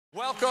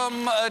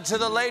Welcome to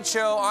The Late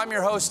Show. I'm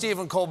your host,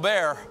 Stephen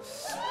Colbert.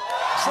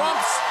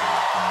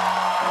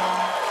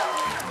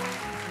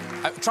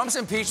 Trump's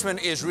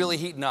impeachment is really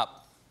heating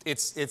up.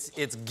 It's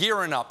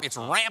gearing up. It's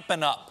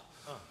ramping up.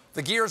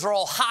 The gears are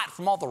all hot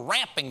from all the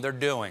ramping they're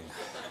doing.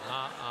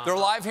 There are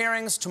live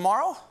hearings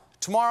tomorrow.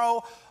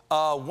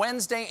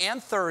 Wednesday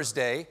and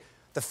Thursday.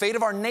 The fate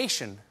of our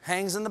nation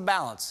hangs in the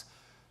balance.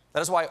 That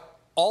is why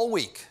all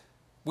week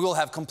we will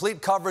have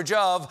complete coverage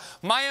of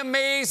my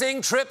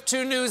amazing trip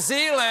to New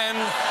Zealand.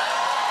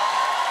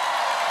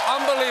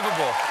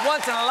 Unbelievable.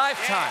 Once in a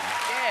lifetime.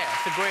 Yeah,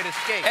 it's a great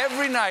escape.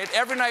 Every night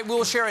we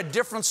will share a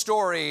different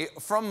story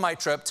from my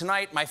trip.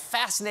 Tonight, my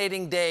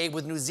fascinating day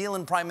with New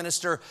Zealand Prime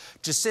Minister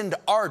Jacinda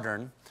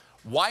Ardern.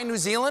 Why New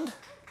Zealand?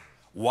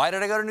 Why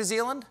did I go to New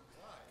Zealand?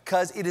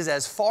 Because it is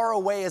as far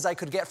away as I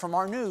could get from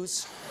our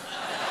news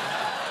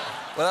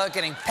without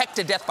getting pecked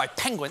to death by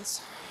penguins.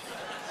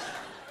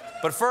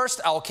 But first,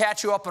 I'll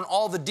catch you up on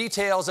all the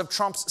details of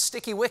Trump's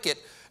sticky wicket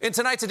in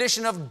tonight's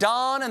edition of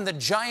Don and the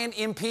Giant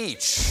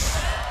Impeach.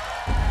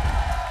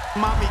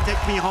 Mommy, take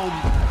me home.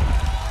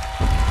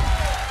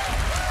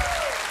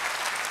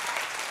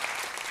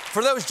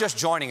 For those just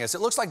joining us,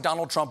 it looks like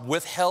Donald Trump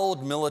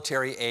withheld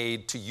military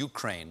aid to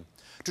Ukraine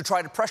to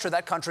try to pressure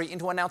that country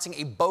into announcing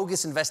a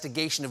bogus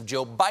investigation of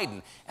Joe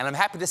Biden. And I'm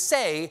happy to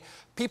say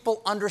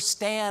people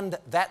understand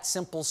that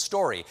simple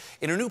story.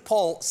 In a new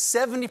poll,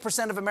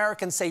 70% of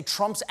Americans say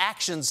Trump's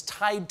actions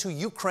tied to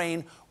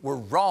Ukraine were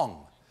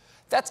wrong.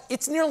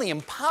 It's nearly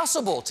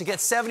impossible to get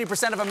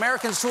 70% of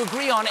Americans to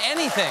agree on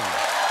anything. 70%.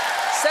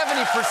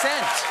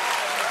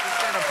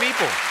 70% of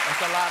people.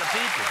 That's a lot of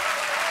people.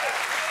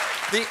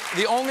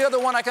 The only other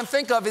one I can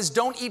think of is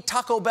don't eat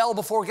Taco Bell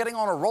before getting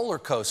on a roller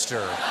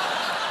coaster.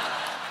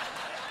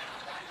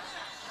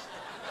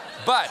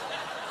 But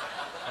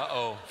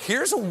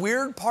here's a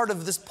weird part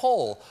of this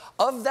poll.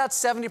 Of that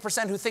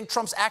 70% who think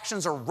Trump's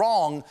actions are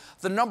wrong,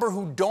 the number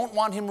who don't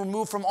want him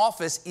removed from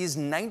office is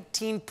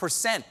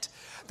 19%.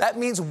 That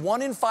means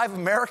 1 in 5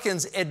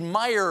 Americans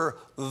admire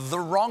the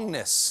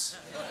wrongness.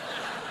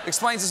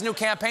 Explains his new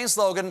campaign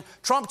slogan,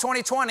 Trump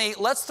 2020,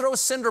 let's throw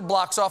cinder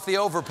blocks off the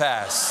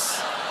overpass.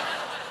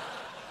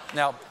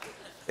 Now,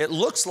 it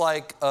looks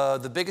like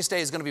the biggest day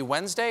is going to be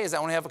Wednesday. Is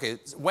that when we have? Okay,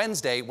 it's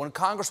Wednesday, when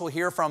Congress will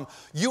hear from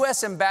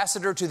U.S.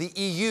 Ambassador to the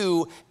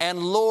EU and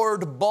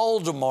Lord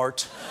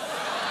Voldemort,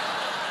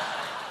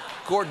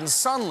 Gordon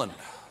Sondland.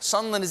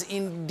 Sondland is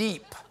in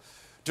deep.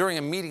 During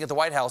a meeting at the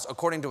White House,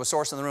 according to a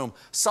source in the room,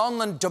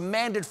 Sondland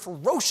demanded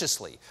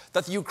ferociously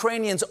that the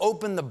Ukrainians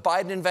open the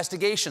Biden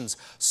investigations.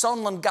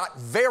 Sondland got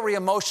very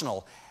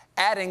emotional,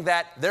 adding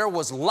that there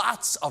was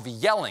lots of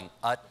yelling.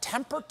 A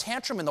temper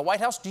tantrum in the White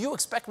House? Do you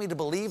expect me to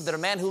believe that a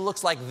man who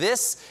looks like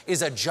this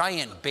is a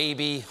giant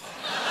baby?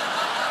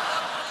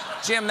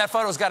 Jim, that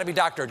photo's got to be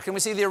doctored. Can we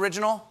see the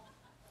original?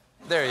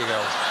 There you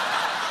go.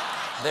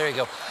 There you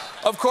go.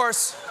 Of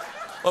course,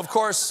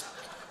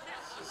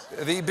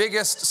 the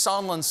biggest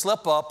Sondland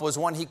slip-up was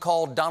when he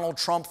called Donald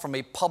Trump from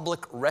a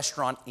public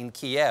restaurant in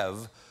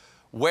Kiev,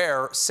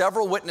 where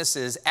several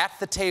witnesses at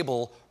the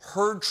table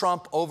heard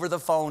Trump over the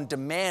phone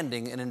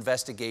demanding an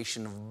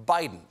investigation of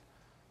Biden.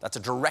 That's a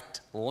direct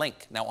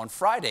link. Now, on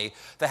Friday,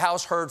 the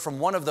House heard from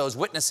one of those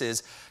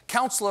witnesses,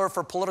 counselor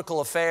for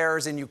political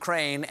affairs in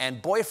Ukraine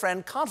and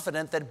boyfriend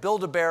confident that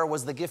Build-A-Bear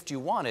was the gift you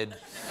wanted,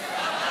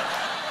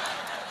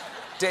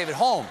 David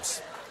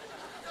Holmes.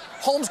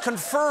 Holmes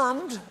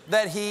confirmed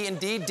that he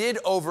indeed did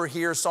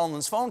overhear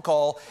Sondland's phone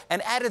call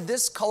and added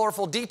this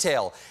colorful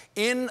detail.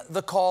 In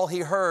the call he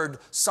heard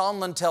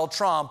Sondland tell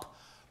Trump,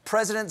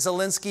 President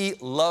Zelensky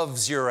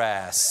loves your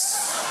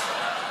ass.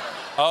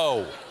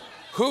 Oh,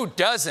 who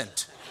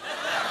doesn't?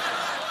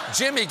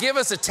 Jimmy, give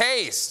us a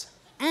taste.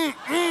 Yeah.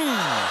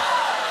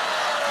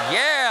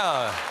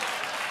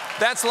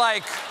 That's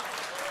like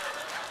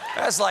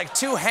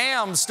 2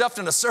 hams stuffed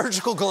in a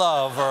surgical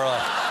glove, or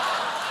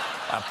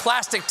a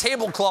plastic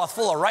tablecloth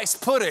full of rice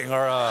pudding,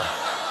 or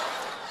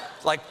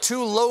like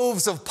 2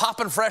 loaves of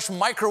Poppin' Fresh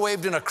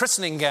microwaved in a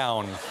christening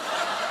gown.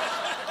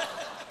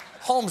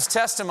 Holmes'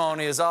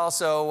 testimony is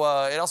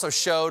also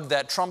showed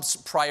that Trump's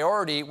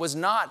priority was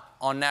not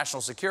on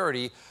national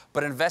security,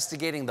 but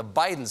investigating the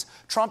Bidens.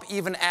 Trump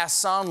even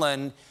asked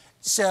Sondland,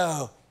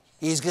 so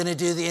he's going to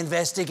do the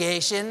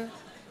investigation?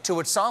 To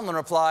which Sondland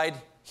replied,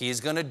 he's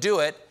going to do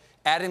it,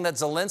 adding that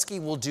Zelensky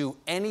will do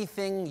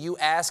anything you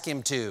ask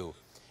him to.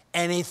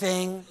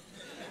 Anything?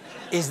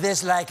 Is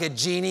this like a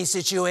genie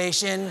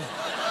situation?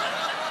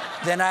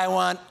 Then I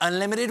want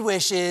unlimited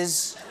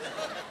wishes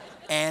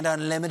and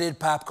unlimited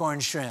popcorn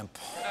shrimp.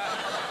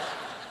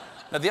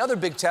 Now, the other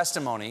big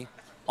testimony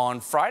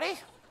on Friday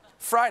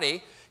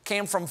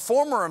came from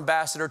former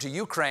ambassador to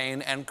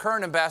Ukraine and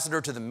current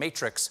ambassador to the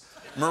Matrix,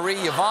 Marie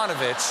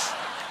Yovanovitch.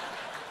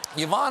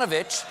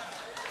 Yovanovitch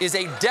is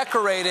a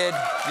decorated,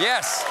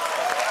 yes,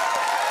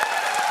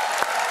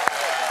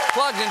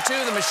 plugged into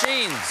the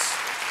machines.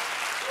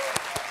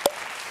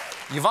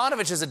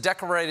 Yovanovitch is a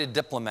decorated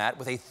diplomat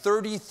with a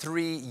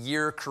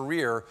 33-year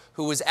career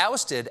who was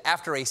ousted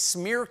after a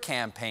smear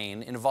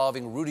campaign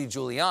involving Rudy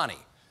Giuliani.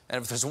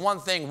 And if there's one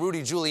thing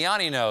Rudy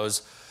Giuliani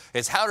knows,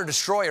 it's how to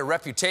destroy a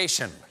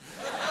reputation.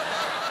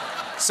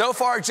 So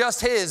far, just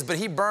his, but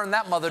he burned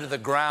that mother to the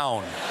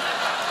ground.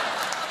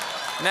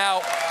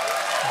 Now,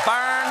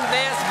 burn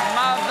this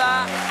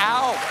mother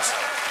out.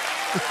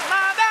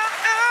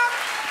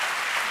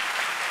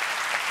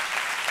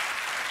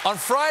 On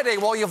Friday,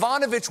 while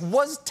Yovanovitch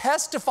was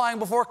testifying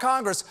before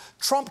Congress,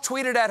 Trump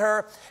tweeted at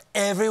her,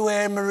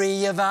 "Everywhere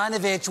Marie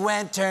Yovanovitch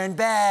went turned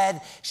bad.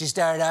 She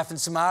started off in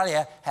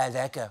Somalia. How'd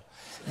that go?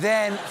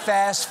 Then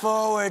fast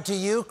forward to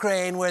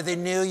Ukraine, where the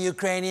new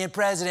Ukrainian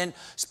president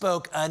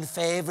spoke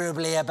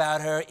unfavorably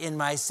about her in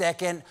my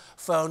second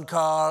phone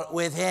call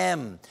with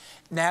him.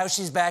 Now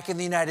she's back in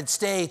the United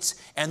States,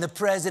 and the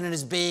president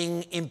is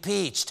being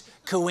impeached.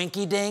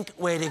 Coinky-dink,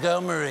 way to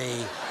go,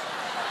 Marie."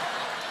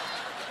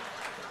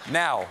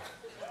 Now,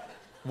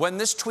 when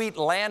this tweet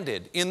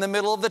landed in the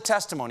middle of the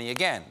testimony,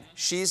 again,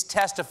 she's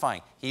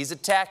testifying, he's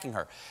attacking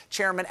her.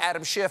 Chairman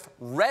Adam Schiff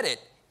read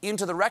it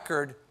into the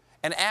record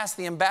and asked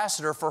the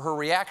ambassador for her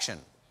reaction.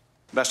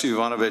 Ambassador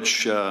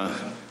Yovanovitch,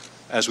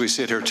 as we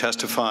sit here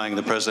testifying,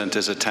 the president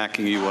is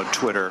attacking you on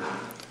Twitter.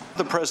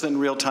 The president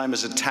in real time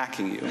is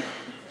attacking you.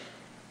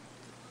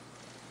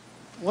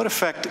 What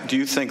effect do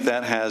you think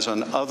that has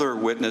on other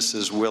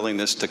witnesses'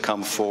 willingness to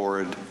come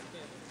forward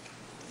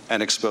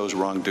and expose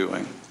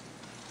wrongdoing?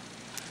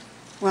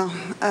 Well,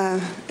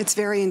 it's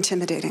very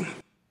intimidating.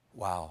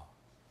 Wow.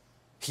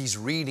 He's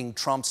reading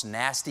Trump's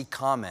nasty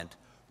comment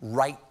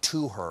right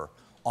to her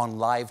on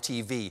live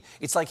TV.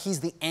 It's like he's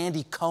the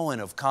Andy Cohen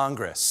of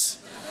Congress.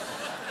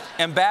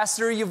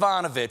 Ambassador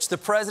Yovanovitch, the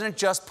president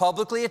just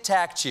publicly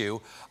attacked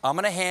you. I'm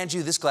going to hand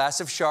you this glass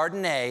of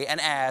Chardonnay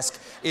and ask,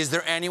 is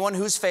there anyone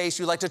whose face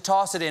you'd like to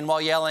toss it in while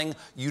yelling,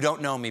 "You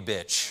don't know me,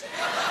 bitch"?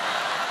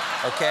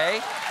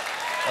 Okay?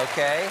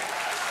 Okay?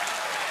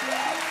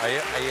 Are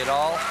you at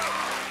all?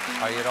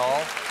 Are you at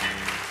all?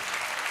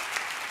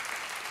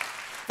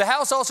 The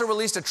House also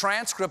released a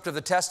transcript of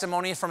the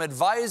testimony from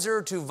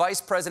advisor to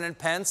Vice President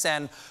Pence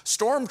and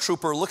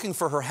stormtrooper looking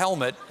for her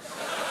helmet,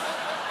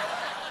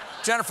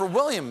 Jennifer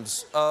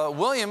Williams.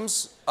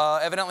 Williams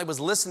evidently was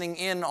listening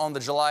in on the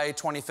July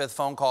 25th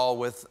phone call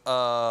with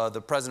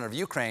the president of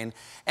Ukraine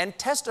and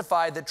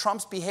testified that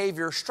Trump's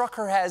behavior struck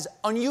her as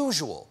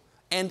unusual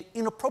and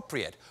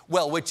inappropriate.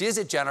 Well, which is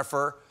it,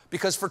 Jennifer?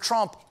 Because for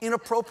Trump,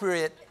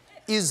 inappropriate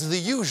is the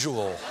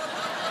usual.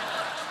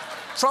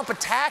 Trump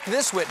attacked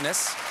this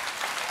witness.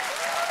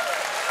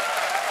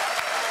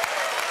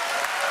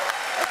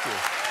 Thank you.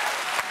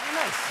 Very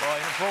nice. Well,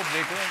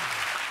 inappropriate.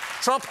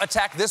 Trump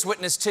attacked this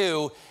witness,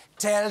 too.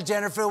 Tell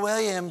Jennifer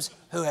Williams,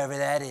 whoever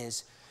that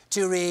is,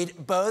 to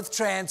read both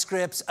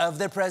transcripts of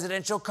the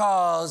presidential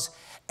calls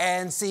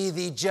and see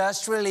the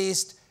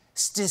just-released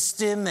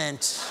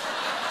testament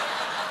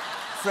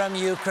from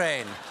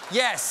Ukraine.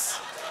 Yes.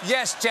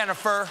 Yes,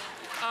 Jennifer.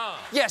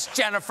 Yes,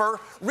 Jennifer.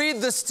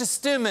 Read the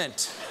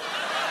testament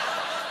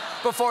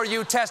before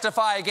you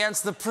testify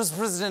against the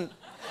president